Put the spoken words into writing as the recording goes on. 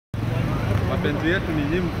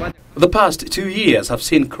The past 2 years have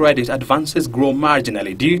seen credit advances grow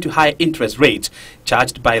marginally due to high interest rates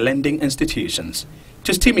charged by lending institutions.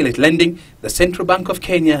 To stimulate lending, the Central Bank of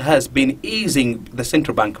Kenya has been easing the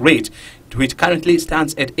central bank rate, which currently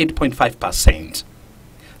stands at 8.5%.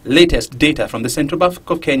 Latest data from the Central Bank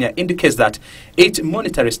of Kenya indicates that its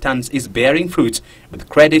monetary stance is bearing fruit, with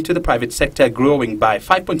credit to the private sector growing by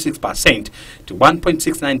 5.6% to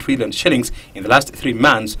 1.69 trillion shillings in the last 3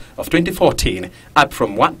 months of 2014, up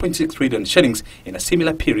from 1.6 trillion shillings in a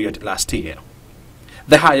similar period last year.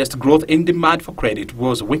 The highest growth in demand for credit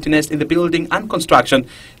was witnessed in the building and construction,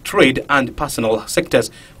 trade and personal sectors,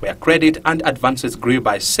 where credit and advances grew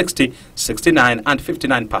by 60, 69 and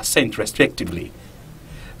 59% respectively.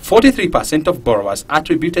 43% of borrowers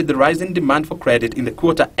attributed the rise in demand for credit in the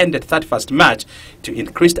quarter ended 31st March to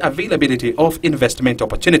increased availability of investment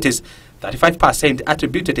opportunities. 35%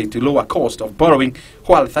 attributed it to lower cost of borrowing,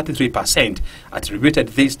 while 33% attributed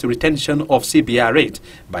this to retention of CBR rate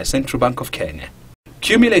by Central Bank of Kenya.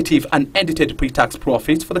 Cumulative unedited pre-tax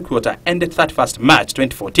profits for the quarter ended 31st March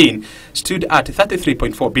 2014 stood at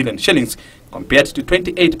 33.4 billion shillings compared to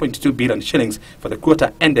 28.2 billion shillings for the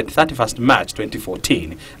quarter ended 31st March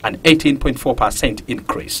 2014, an 18.4%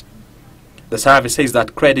 increase. The service says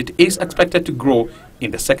that credit is expected to grow in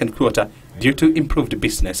the second quarter due to improved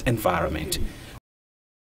business environment.